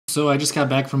So I just got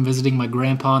back from visiting my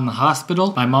grandpa in the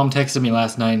hospital. My mom texted me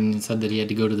last night and said that he had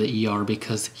to go to the ER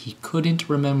because he couldn't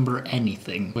remember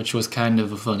anything, which was kind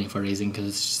of a funny phrasing because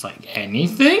it's just like,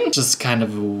 anything? Just kind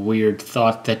of a weird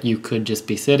thought that you could just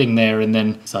be sitting there and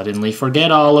then suddenly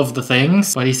forget all of the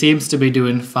things. But he seems to be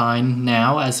doing fine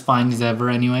now, as fine as ever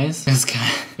anyways.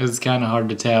 It's kind of hard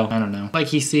to tell. I don't know. Like,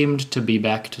 he seemed to be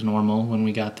back to normal when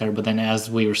we got there, but then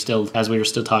as we were still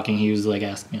talking, he was like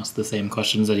asking us the same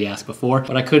questions that he asked before,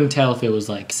 but I couldn't tell if it was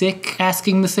like sick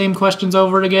asking the same questions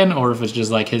over again or if it's just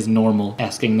like his normal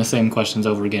asking the same questions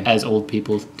over again, as old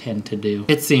people tend to do.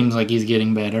 It seems like he's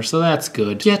getting better, so that's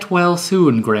good. Get well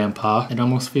soon, Grandpa. It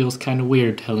almost feels kind of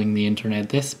weird telling the internet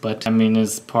this, but I mean,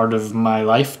 it's part of my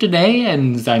life today,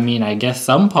 and I mean, I guess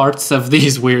some parts of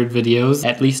these weird videos,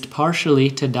 at least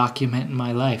partially to document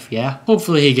my life, yeah?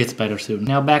 Hopefully he gets better soon.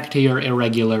 Now back to your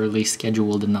irregularly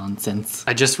scheduled nonsense.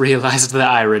 I just realized the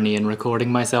irony in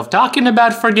recording myself talking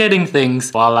about forgetting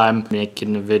things while I'm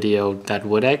making a video that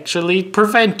would actually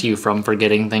prevent you from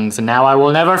forgetting things, and now I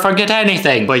will never forget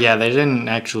anything. But yeah, they didn't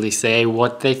actually say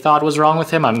what they thought was wrong with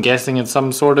him. I'm guessing it's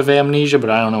some sort of amnesia, but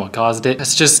I don't know what caused it.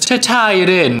 It's just to tie it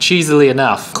in cheesily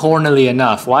enough, cornily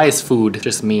enough. Why is food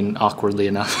just mean awkwardly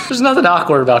enough? There's nothing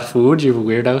awkward about food, you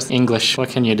weirdos. English, what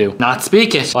can you do? Not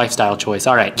speak it. Lifestyle choice.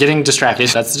 All right, getting distracted.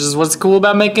 That's just what's cool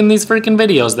about making these freaking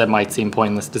videos that might seem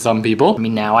pointless to some people. I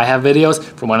mean, now I have videos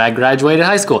from when I graduated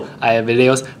high school. I have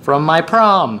videos from my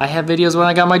prom. I have videos when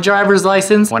I got my driver's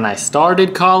license, when I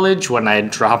started college, when I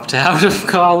dropped out of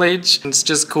college. It's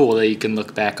just cool that you can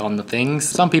look back on the things.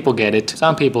 Some people get it,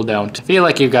 some people don't. I feel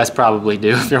like you guys probably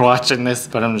do if you're watching this,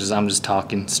 but I'm just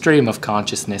talking. Stream of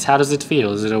consciousness. How does it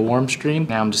feel? Is it a warm stream?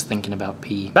 Now I'm just thinking about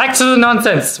pee. Back to the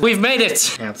nonsense. We've made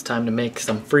it. Now it's time to make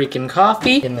some freaking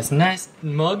coffee in this nice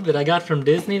mug that I got from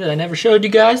Disney that I never showed you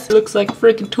guys. It looks like a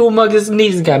freaking tool mug. It's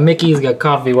neat. It's got Mickey, it's got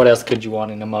coffee. What else could you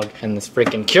want in a mug? And this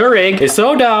freaking Keurig is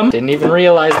so dumb. Didn't even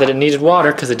realize that it needed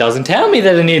water because it doesn't tell me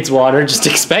that it needs water. It just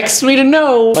expects me to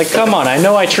know. Like, come on. I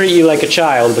know I treat you like a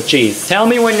child, but geez. Tell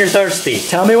me when you're thirsty.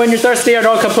 Tell me when you're thirsty or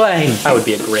don't complain. I would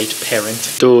be a great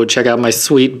parent. Dude, check out my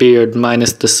sweet beard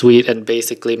minus the sweet and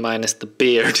basically minus the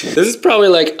beard. This is probably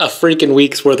like a freaking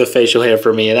week's worth of facial hair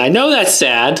for me, and I know that's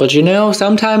sad, but you know,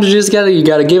 sometimes you just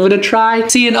gotta give it a try.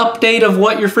 See an update of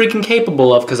what you're freaking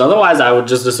capable of, because otherwise I would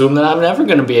just assume that I'm never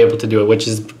gonna be able to do it, which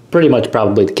is pretty much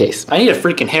probably the case. I need a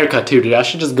freaking haircut too, dude. I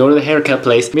should just go to the haircut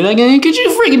place and be like, hey, could you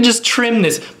freaking just trim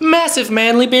this massive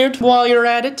manly beard while you're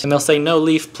at it? And they'll say, no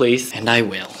leaf, please. And I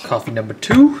will. Coffee number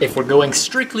 2. If we're going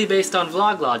strictly based on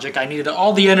vlog logic, I needed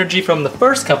all the energy from the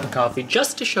first cup of coffee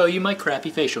just to show you my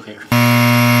crappy facial hair.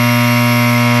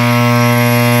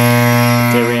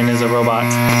 Darian is a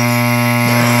robot.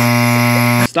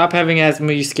 Stop having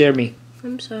asthma, you scare me.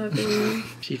 I'm sorry.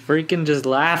 She freaking just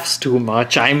laughs too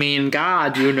much. I mean,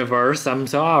 God, universe, I'm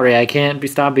sorry. I can't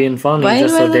stop being funny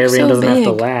just so Darian doesn't have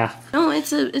to laugh. No,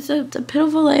 it's a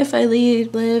pitiful life I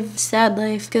live, sad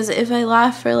life. Because if I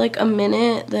laugh for like a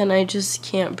minute, then I just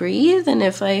can't breathe. And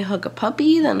if I hug a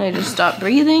puppy, then I just stop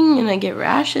breathing and I get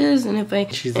rashes. And if I...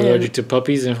 She's allergic to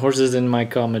puppies and horses in my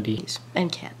comedies.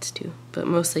 And cats too. But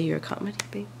mostly your comedy,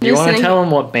 babe. You want to tell him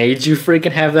what made you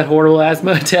freaking have that horrible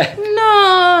asthma attack?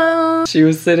 No! She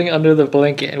was sitting under the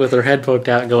blanket with her head poked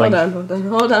out going...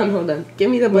 Hold on.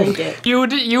 Give me the blanket. You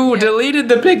deleted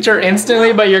the picture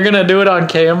instantly, but you're gonna do it on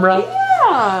camera?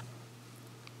 Yeah!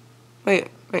 Wait.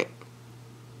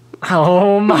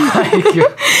 Oh my God.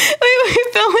 Wait,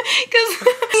 film it,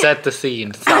 because... Set the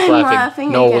scene. Stop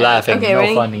laughing. No again. laughing, okay, no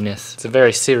ready? Funniness. It's a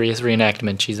very serious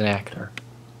reenactment. She's an actor.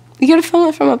 You gotta film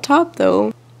it from up top,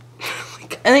 though.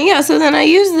 And then, yeah, so then I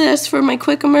use this for my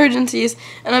quick emergencies,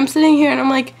 and I'm sitting here and I'm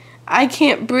like, I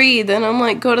can't breathe, and I'm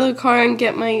like, go to the car and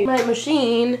get my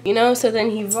machine, you know, so then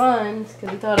he runs,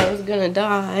 because he thought I was gonna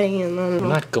die, and then... I'm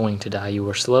not going to die, you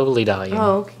were slowly dying.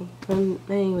 Oh, okay.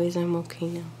 Anyways, I'm okay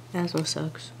now. Asthma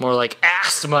sucks. More like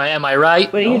asthma, am I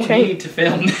right? What are you trying need to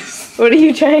film this. What are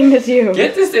you trying to do?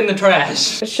 Get this in the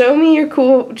trash. Show me your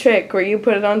cool trick where you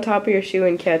put it on top of your shoe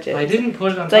and catch it. I didn't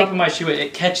put it on top of my shoe,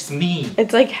 it catches me.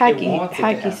 It's like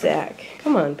hacky sack.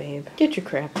 Come on, babe. Get your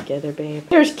crap together, babe.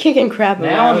 There's kicking crap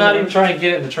around. Now I'm not even trying to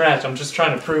get it in the trash. I'm just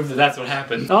trying to prove that that's what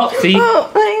happened. Oh, see?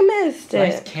 Oh, I missed it.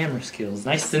 Nice camera skills.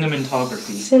 Nice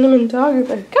cinematography. Cinematography.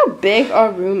 Look how big our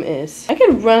room is. I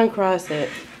could run across it.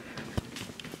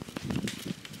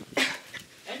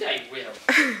 And I will.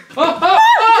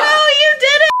 No, you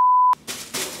did it!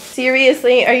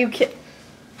 Seriously, are you kidding?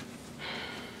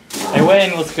 I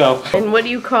win, let's go. And what do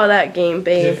you call that game,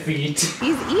 babe? Defeat.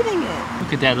 He's eating it.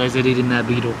 Look at that lizard eating that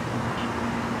beetle.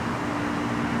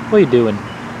 What are you doing?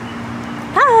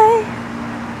 Hi.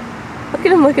 Look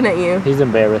at him looking at you. He's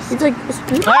embarrassed. He's like,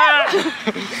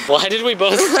 ah! Why did we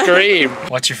both scream?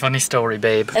 What's your funny story,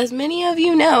 babe? As many of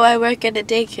you know, I work at a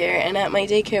daycare, and at my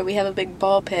daycare we have a big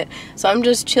ball pit. So I'm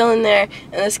just chilling there,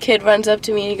 and this kid runs up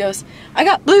to me and he goes, I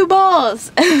got blue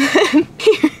balls! And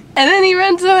then he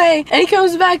runs away, and he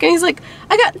comes back and he's like,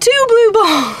 I got 2 blue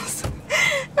balls!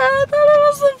 And I thought it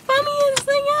was the funniest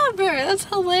thing ever. That's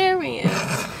hilarious.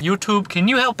 YouTube, can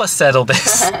you help us settle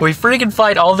this? We freaking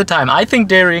fight all the time. I think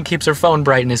Darian keeps her phone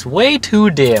brightness way too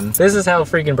dim. This is how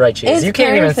freaking bright she is. It's You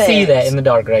can't even see that in the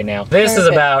dark right now. This is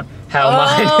about how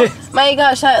mine is. My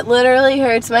gosh, that literally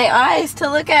hurts my eyes to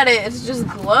look at it. It's just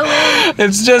glowing.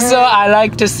 It's just so I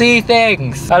like to see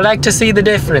things. I like to see the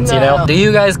difference, you know? Do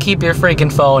you guys keep your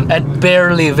freaking phone at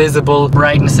barely visible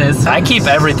brightnesses? I keep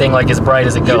everything like as bright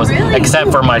as it goes. Really? Except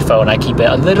for my phone. I keep it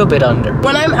a little bit under.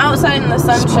 When I'm outside and the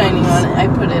sun's shining on it, I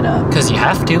put it up. Because you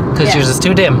have to. Because Yeah. yours is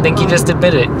too dim. I think you just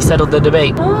admitted it. You settled the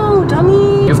debate. Oh,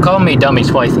 dummy. You've called me dummy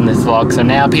twice in this vlog, so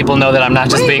now people know that I'm not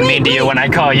just being mean to you when I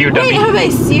call you dummy. Wait, have I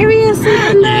seriously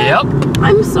done that? Yep.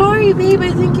 I'm sorry, babe.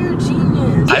 I think you're a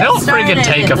genius. I don't Started freaking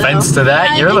take it, though. offense to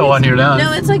that. Yeah, I You're the think one who does.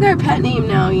 No, it's like our pet name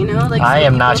now, you know? Like I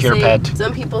some am not people your say- pet.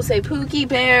 Some people say Pookie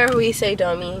Bear, we say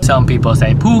Dummy. Some people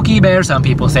say Pookie Bear, some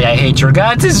people say I hate your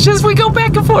guts. It's just we go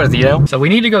back and forth, you know? So we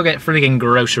need to go get freaking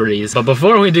groceries. But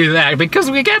before we do that, because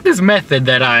we got this method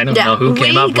that I don't know who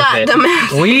came up with it. The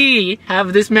method. We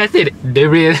have this method,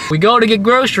 Darian. We go to get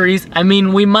groceries. I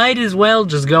mean, we might as well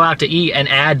just go out to eat and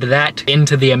add that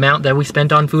into the amount that we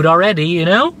spent on food already, you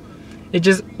know? It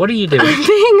just, what are you doing? I'm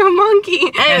being a monkey.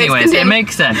 Anyways, it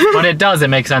makes sense. But it doesn't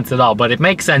make sense at all. But it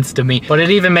makes sense to me. But it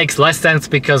even makes less sense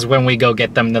because when we go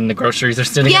get them, then the groceries are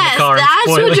sitting in the car. Yes, that's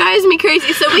what drives me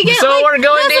crazy. So we get So like, we're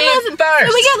going to eat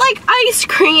first. So we get like ice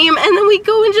cream, and then we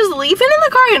go and just leave it in the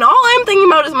car, and all I'm thinking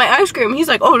about is my ice cream. He's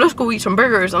like, oh, let's go eat some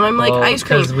burgers. And I'm like, ice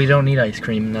cream. Because we don't need ice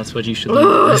cream. That's what you should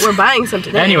Ugh, do. we're buying some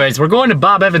today. Anyways, we're going to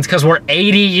Bob Evans because we're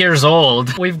 80 years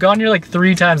old. We've gone here like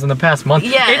 3 times in the past month.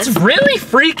 Yes. It's really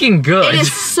freaking good. It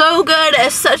is so good.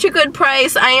 It's such a good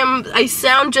price. I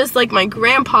sound just like my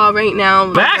grandpa right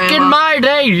now. Back in my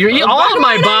day, all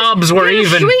my Bobs were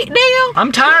even. Sweet deal.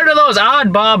 I'm tired of those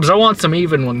odd Bobs. I want some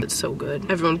even ones. It's so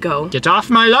good. Everyone go. Get off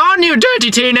my lawn, you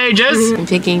dirty teenagers! I'm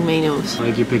picking my nose. I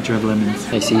like your picture of lemons.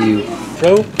 I see you.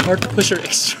 Pro heart pusher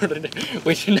extraordinary.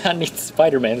 We do not need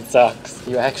Spider-Man socks.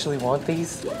 You actually want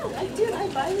these? Yeah, I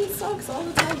buy these socks all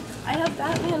the time. I have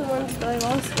Batman ones, but I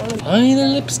lost one. Buy the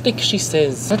lipstick, she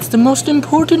says. That's the most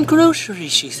important grocery,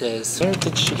 she says. Where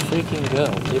did she freaking go?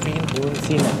 Darian? You wouldn't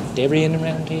see that Darian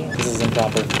around here? This is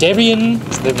improper. Darian?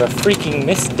 Is there a freaking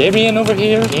Miss Darian over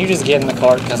here? Can you just get in the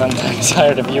cart? Because I'm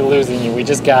tired of you losing you. We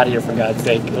just got here, for God's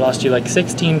sake. We lost you like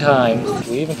 16 times.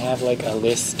 We even have like a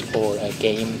list or a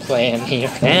game plan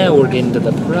here. Now we're getting to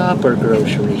the proper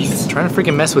groceries. Trying to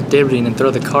freaking mess with Darian and throw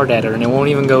the cart at her and it won't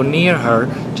even go near her.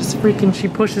 Just freaking, she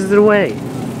pushes it away.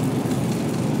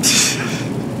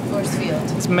 Force field.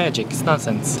 It's magic, it's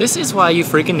nonsense. This is why you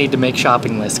freaking need to make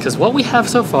shopping lists, because what we have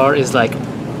so far is like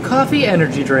coffee,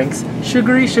 energy drinks,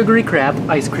 sugary crap,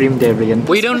 ice cream, Darian.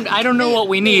 I don't know what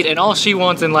we need, and all she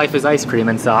wants in life is ice cream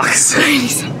and socks.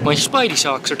 My spidey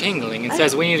socks are tingling. It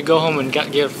says we need to go home and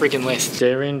get a freaking list.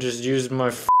 Darian just used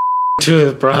my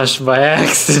toothbrush by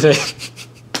accident.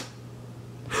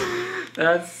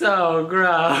 That's so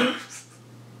gross.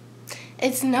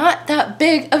 It's not that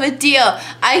big of a deal.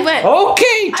 I went.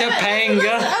 Okay, Topanga.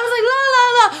 I was like, la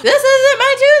la la. This isn't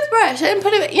my toothbrush. I didn't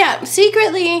put it. Yeah,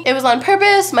 secretly, it was on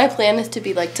purpose. My plan is to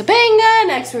be like Topanga.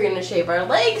 Next, we're gonna shave our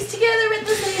legs together at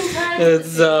the same time.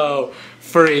 It's so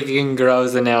freaking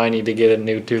gross, and now I need to get a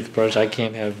new toothbrush. I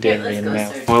can't have Darian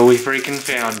now. Well, we freaking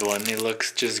found one. It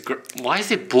looks just why is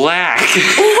it black?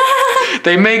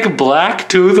 They make black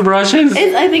toothbrushes?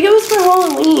 I think it was for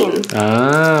Halloween.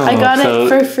 Oh. I got it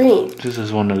for free. This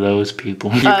is one of those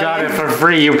people. You got it for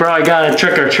free. You probably got it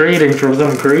trick-or-treating from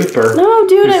some creeper. No,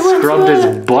 dude, I went scrubbed his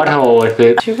butthole with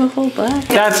it. Shave a whole black.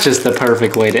 That's just the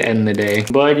perfect way to end the day.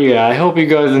 But yeah, I hope you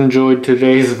guys enjoyed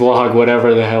today's vlog.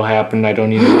 Whatever the hell happened, I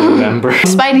don't even remember.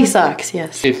 Spidey socks,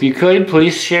 yes. If you could,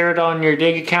 please share it on your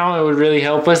Dig account. It would really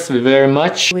help us very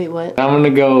much. Wait, what? I'm gonna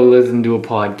go listen to a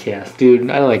podcast. Dude,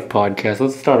 I like podcasts.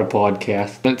 Let's start a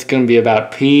podcast. It's gonna be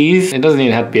about peas. It doesn't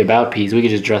even have to be about peas. We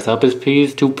could just dress up as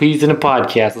peas. 2 peas in a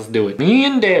podcast. Let's do it. Me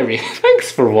and Darian.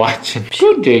 Thanks for watching.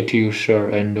 Good day to you, sir,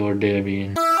 and or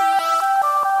Darian.